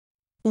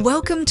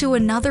Welcome to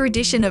another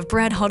edition of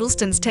Brad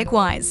Huddleston's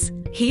Techwise.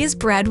 Here's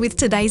Brad with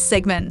today's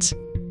segment.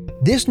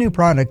 This new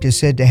product is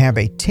said to have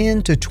a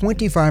 10 to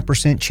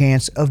 25%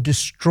 chance of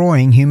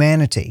destroying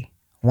humanity.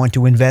 Want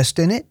to invest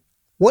in it?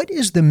 What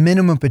is the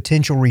minimum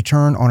potential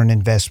return on an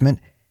investment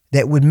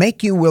that would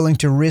make you willing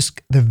to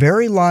risk the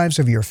very lives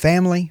of your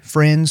family,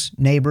 friends,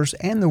 neighbors,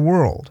 and the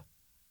world?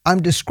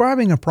 I'm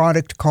describing a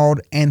product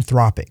called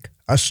Anthropic,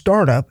 a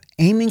startup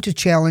aiming to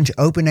challenge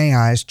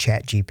OpenAI's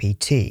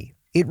ChatGPT.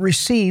 It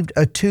received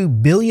a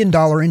 $2 billion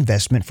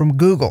investment from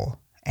Google.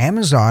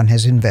 Amazon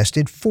has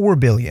invested $4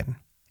 billion.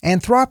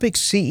 Anthropic's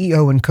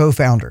CEO and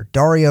co-founder,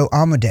 Dario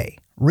Amodei,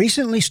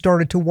 recently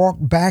started to walk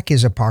back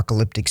his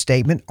apocalyptic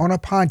statement on a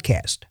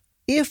podcast.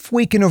 If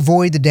we can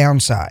avoid the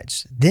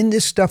downsides, then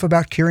this stuff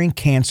about curing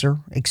cancer,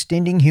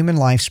 extending human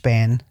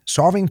lifespan,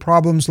 solving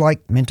problems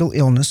like mental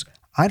illness,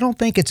 I don't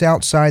think it's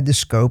outside the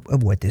scope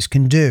of what this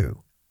can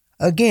do.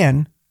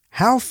 Again,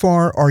 how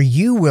far are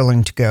you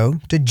willing to go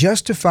to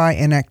justify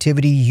an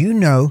activity you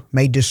know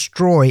may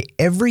destroy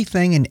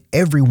everything and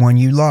everyone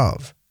you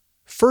love?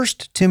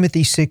 1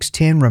 Timothy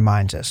 6:10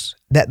 reminds us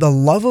that the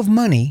love of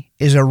money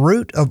is a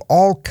root of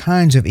all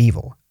kinds of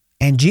evil.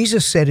 And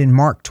Jesus said in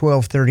Mark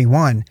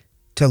 12:31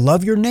 to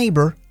love your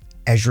neighbor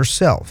as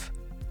yourself.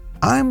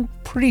 I'm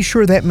pretty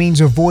sure that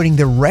means avoiding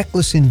the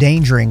reckless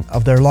endangering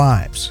of their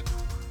lives.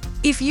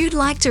 If you'd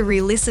like to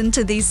re-listen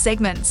to these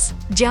segments,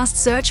 just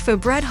search for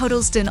Brad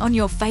Huddleston on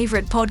your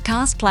favorite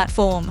podcast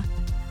platform.